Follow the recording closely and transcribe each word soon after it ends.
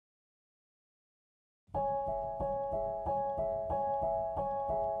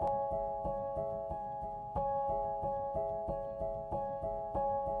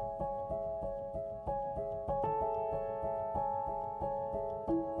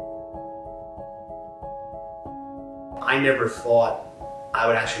I never thought I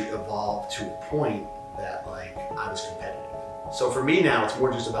would actually evolve to a point that like I was competitive. So for me now, it's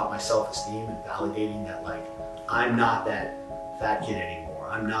more just about my self-esteem and validating that like I'm not that fat kid anymore.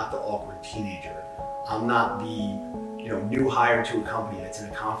 I'm not the awkward teenager. I'm not the new hire to a company that's in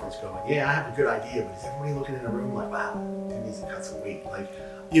a conference going, yeah, I have a good idea, but is everybody looking in the room like, wow, dude needs to cut some weight? Like,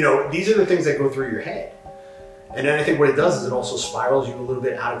 these are the things that go through your head. And then I think what it does is it also spirals you a little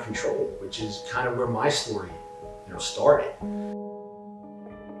bit out of control, which is kind of where my story, started.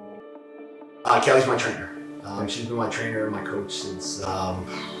 Kelly's my trainer. She's been my trainer and my coach since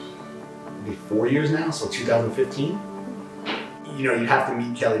maybe 4 years now, so 2015. You have to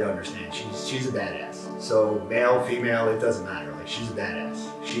meet Kelly to understand. She's a badass. So male, female, it doesn't matter. Like, she's a badass.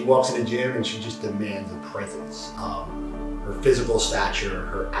 She walks in the gym and she just demands a presence. Her physical stature,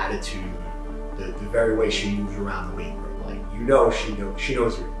 her attitude, the very way she moves around the weight room. Like, she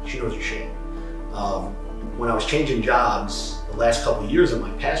knows her shit. When I was changing jobs, the last couple of years of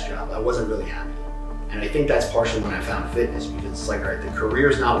my past job, I wasn't really happy. And I think that's partially when I found fitness, because it's like, all right, the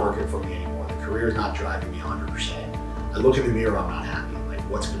career's not working for me anymore. The career's not driving me 100%. I look in the mirror, I'm not happy. Like,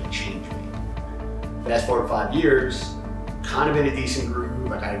 what's gonna change me? Fast forward 5 years, kind of in a decent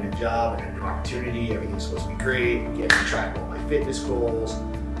groove. I got a new job, I got a new opportunity, everything's supposed to be great, getting on track with all my fitness goals.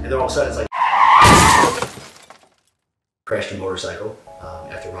 And then all of a sudden it's like, crashed a motorcycle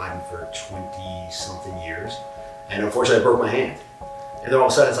after riding for 20-something years. And unfortunately I broke my hand. And then all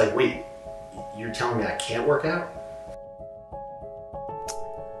of a sudden it's like, wait, you're telling me I can't work out?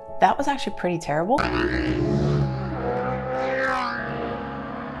 That was actually pretty terrible.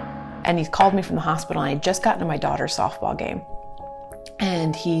 And he's called me from the hospital, and I had just gotten to my daughter's softball game.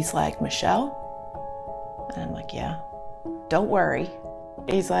 And he's like, Michelle? And I'm like, yeah. Don't worry.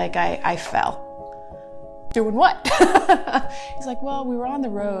 He's like, I fell. Doing what? He's like, well, we were on the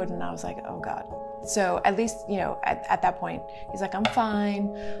road, and I was like, oh God. So at least, at that point, he's like, I'm fine.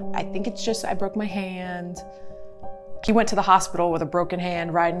 I think it's just, I broke my hand. He went to the hospital with a broken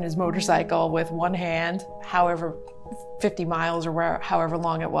hand, riding his motorcycle with one hand, however 50 miles or however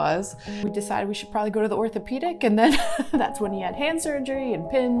long it was. We decided we should probably go to the orthopedic, and then that's when he had hand surgery and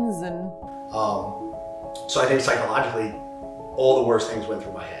pins and... So I think psychologically, all the worst things went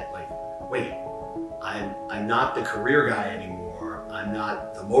through my head. Like, wait, I'm not the career guy anymore. I'm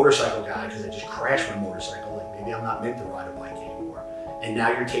not the motorcycle guy because I just crashed my motorcycle. Like, maybe I'm not meant to ride a bike anymore. And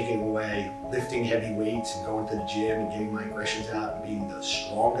now you're taking away lifting heavy weights and going to the gym and getting my aggressions out and being the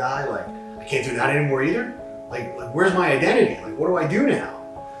strong guy. Like, I can't do that anymore either. Like where's my identity? Like, what do I do now?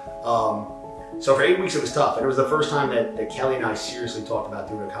 So for 8 weeks it was tough. And it was the first time that Kelly and I seriously talked about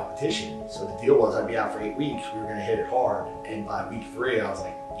doing a competition. So the deal was I'd be out for 8 weeks, we were gonna hit it hard. And by week 3, I was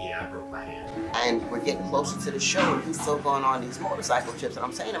like, yeah, I broke my hand. And we're getting closer to the show, and he's still going on these motorcycle trips. And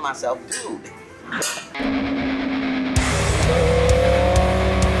I'm saying to myself, dude.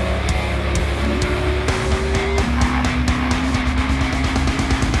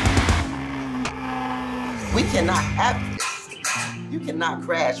 We cannot have this. You cannot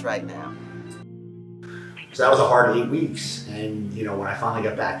crash right now. So that was a hard 8 weeks. And when I finally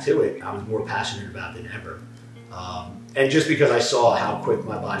got back to it, I was more passionate about it than ever. And just because I saw how quick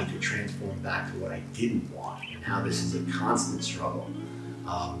my body could transform back to what I didn't want and how this is a constant struggle.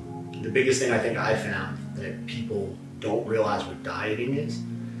 The biggest thing I think I found that people don't realize what dieting is,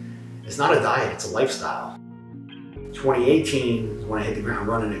 it's not a diet, it's a lifestyle. 2018 is when I hit the ground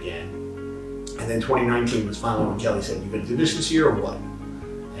running again. And then 2019 was finally when Kelly said, you gonna do this year or what?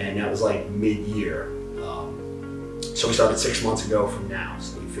 And that was like mid-year. So we started 6 months ago from now.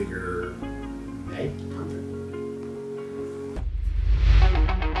 So we figure May?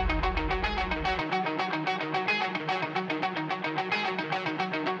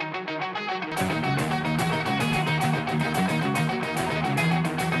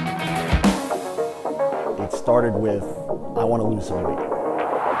 It started with, I want to lose some weight.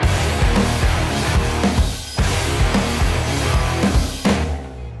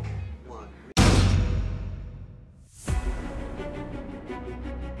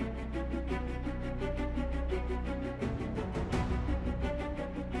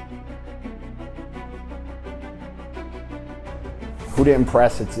 Who to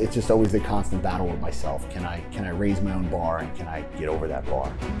impress, it's just always the constant battle with myself. Can I raise my own bar, and can I get over that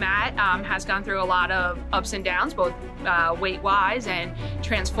bar? Matt has gone through a lot of ups and downs, both weight-wise and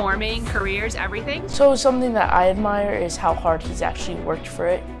transforming careers, everything. So something that I admire is how hard he's actually worked for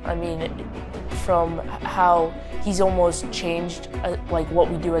it. I mean, from how he's almost changed like what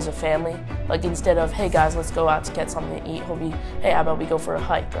we do as a family. Like, instead of, hey guys, let's go out to get something to eat, he'll be, hey, how about we go for a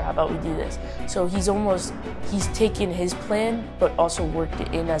hike, or how about we do this? So he's taken his plan, but also worked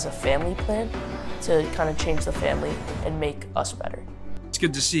it in as a family plan. to kind of change the family and make us better. It's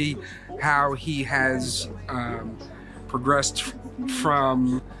good to see how he has progressed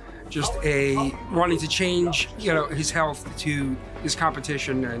from just wanting to change, his health to his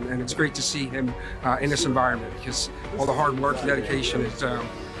competition, and it's great to see him in this environment because all the hard work and dedication is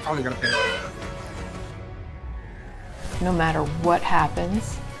finally going to pay off. No matter what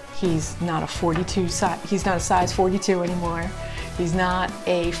happens, he's not a 42 size. He's not a size 42 anymore. He's not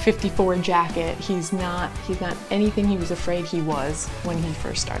a 54 jacket. He's not anything he was afraid he was when he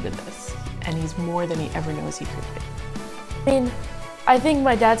first started this. And he's more than he ever knows he could be. I mean, I think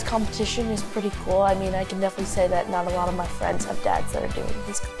my dad's competition is pretty cool. I mean, I can definitely say that not a lot of my friends have dads that are doing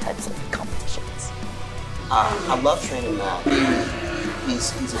these types of competitions. I love training Matt.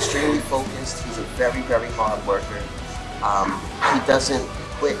 He's extremely focused. He's a very, very hard worker. He doesn't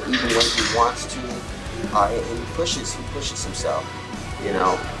quit even when he wants to, and he pushes himself.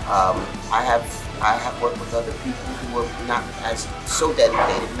 I have worked with other people who are not as so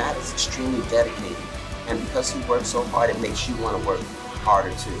dedicated. Matt is extremely dedicated, and because he works so hard, it makes you want to work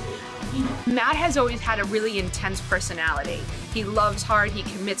harder too. Matt has always had a really intense personality. He loves hard, he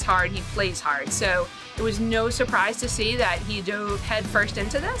commits hard, he plays hard. So it was no surprise to see that he dove headfirst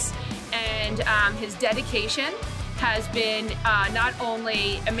into this, and his dedication has been not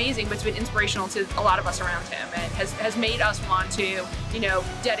only amazing, but it's been inspirational to a lot of us around him, and has made us want to,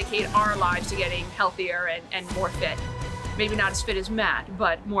 dedicate our lives to getting healthier and more fit. Maybe not as fit as Matt,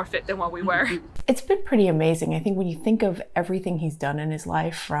 but more fit than what we were. It's been pretty amazing. I think when you think of everything he's done in his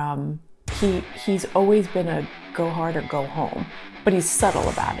life, from he's always been a go hard or go home, but he's subtle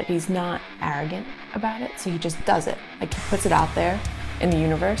about it. He's not arrogant about it, so he just does it. Like, he puts it out there in the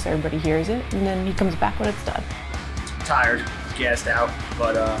universe, everybody hears it, and then he comes back when it's done. Tired, gassed out,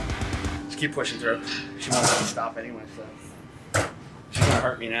 but just keep pushing through. She won't let me stop anyway, so she's gonna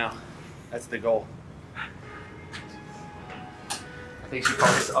hurt me now. That's the goal. I think she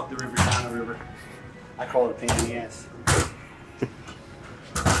calls this up the river, down the river. I call it a pain in the ass.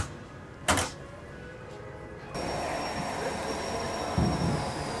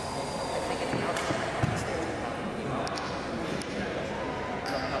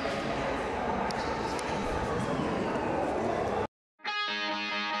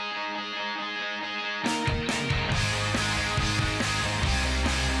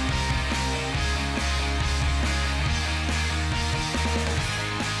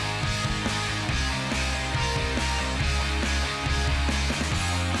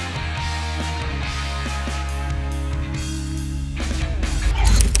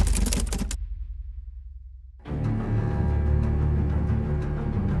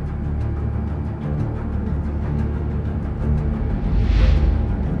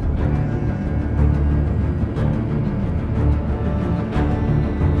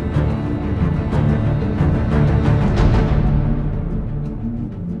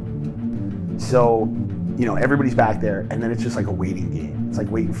 So, everybody's back there, and then it's just like a waiting game. It's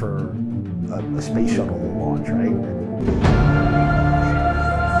like waiting for a space shuttle launch, right?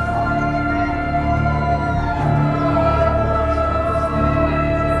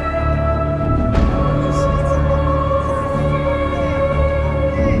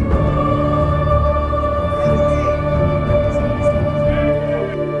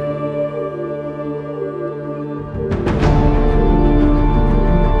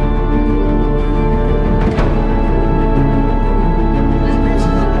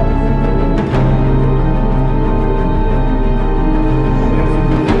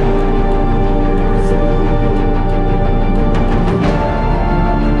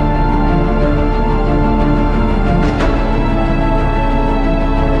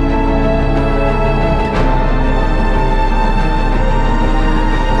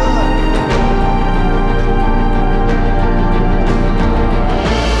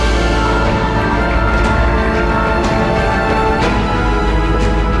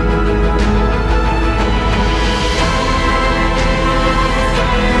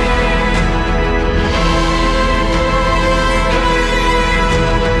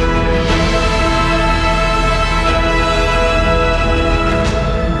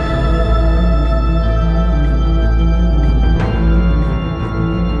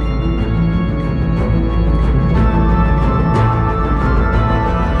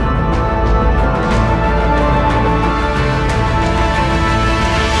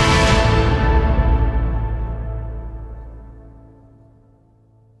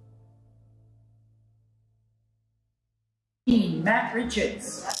 Matt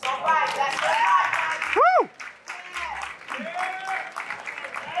Richards. That's all right. That's right. Woo!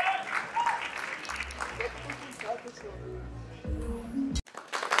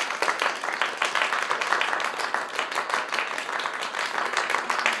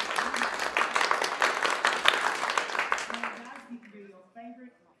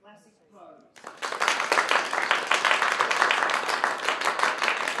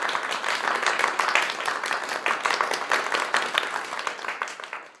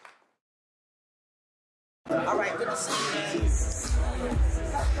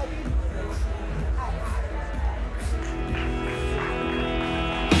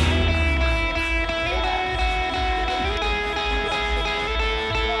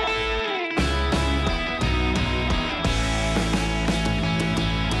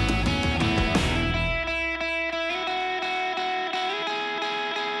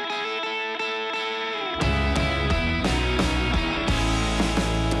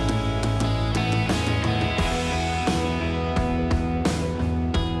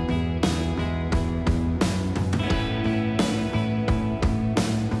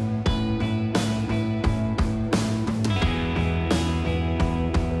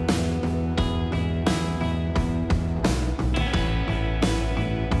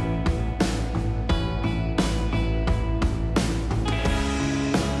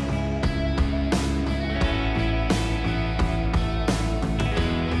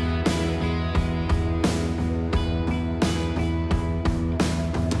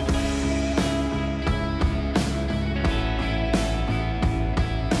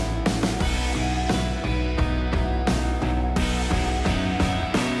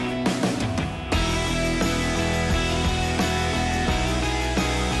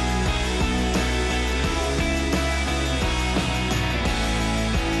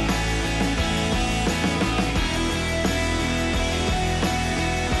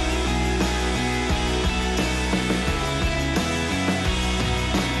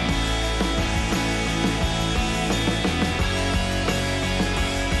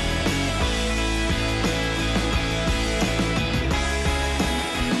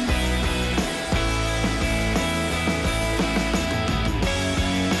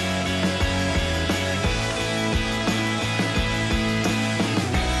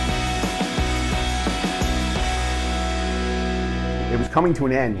 coming to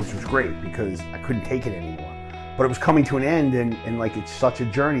an end, which was great because I couldn't take it anymore. But it was coming to an end, and like, it's such a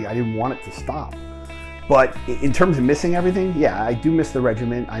journey. I didn't want it to stop. But in terms of missing everything, yeah, I do miss the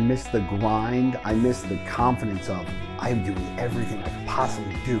regiment. I miss the grind. I miss the confidence of, I am doing everything I could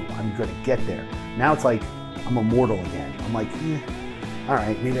possibly do. I'm going to get there. Now it's like, I'm immortal again. I'm like, all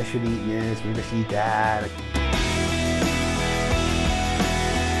right, maybe I should eat this, maybe I should eat that.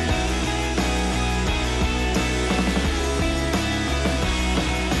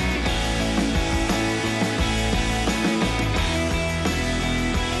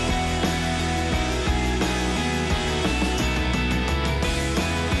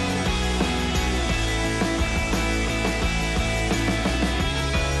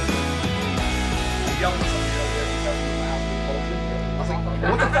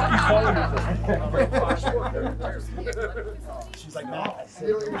 She's like, no.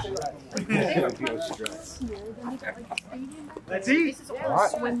 Let's eat. All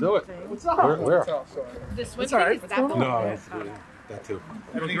right, let's do it. What's up? Where? The swim It's all right. thing, is that the No, that too.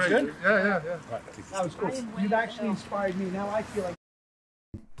 Everything's good? Yeah. That was cool. You've actually inspired me. Now I feel like.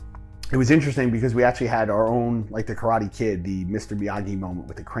 It was interesting because we actually had our own, like the Karate Kid, the Mr. Miyagi moment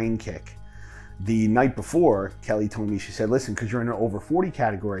with the crane kick. The night before, Kelly told me, she said, listen, because you're in an over 40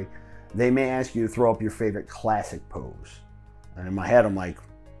 category, they may ask you to throw up your favorite classic pose. And in my head, I'm like,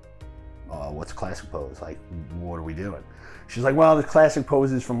 what's a classic pose? Like, what are we doing? She's like, well, the classic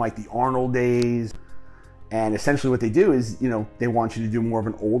poses from like the Arnold days. And essentially what they do is, you know, they want you to do more of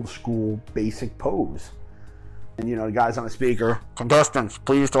an old school basic pose. And, you know, the guy's on the speaker, contestants,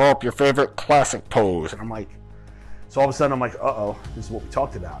 please throw up your favorite classic pose. And I'm like, so all of a sudden I'm like, uh-oh, this is what we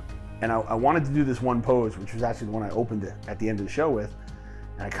talked about. And I wanted to do this one pose, which was actually the one I opened it at the end of the show with.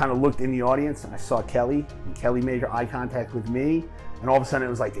 And I kind of looked in the audience and I saw Kelly, and Kelly made her eye contact with me. And all of a sudden it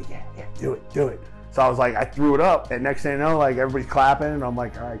was like, yeah, do it. So I was like, I threw it up, and next thing you know, like everybody's clapping, and I'm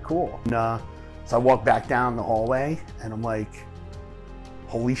like, all right, cool. And, so I walked back down the hallway, and I'm like,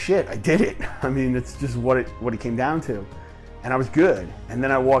 holy shit, I did it. I mean, it's just what it came down to. And I was good. And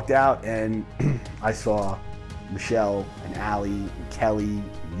then I walked out and I saw Michelle and Allie and Kelly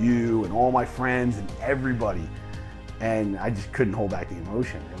and you and all my friends and everybody. And I just couldn't hold back the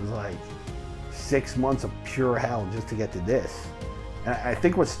emotion. It was like 6 months of pure hell just to get to this. And I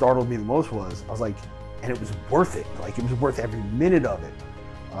think what startled me the most was, I was like, and it was worth it. Like, it was worth every minute of it.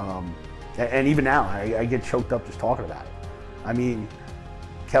 And even now, I get choked up just talking about it. I mean,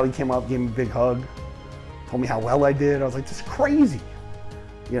 Kelly came up, gave me a big hug, told me how well I did. I was like, this is crazy.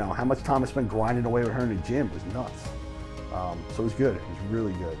 You know, how much time I spent grinding away with her in the gym was nuts. So it was good. It was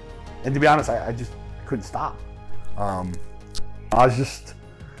really good. And to be honest, I just couldn't stop. I was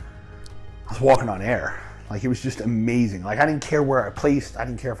walking on air. Like, it was just amazing. Like, I didn't care where I placed. I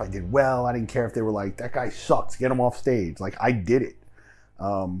didn't care if I did well. I didn't care if they were like, that guy sucks, get him off stage. Like, I did it.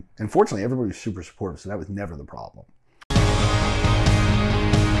 And fortunately, everybody was super supportive, so that was never the problem.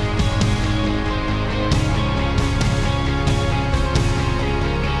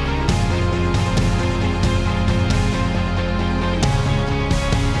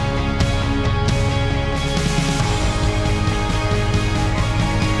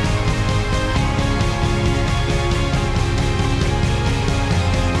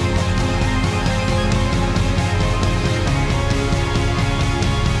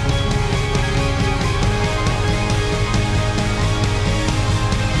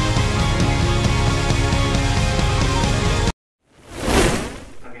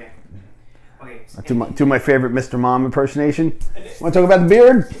 Do my favorite Mr. Mom impersonation. Want to talk about the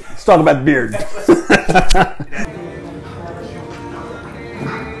beard? Let's talk about the beard.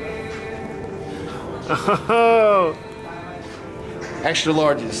 Oh, extra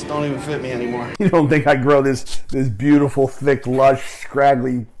larges don't even fit me anymore. You don't think I grow this beautiful, thick, lush,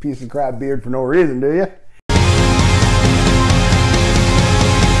 scraggly piece of crap beard for no reason, do you?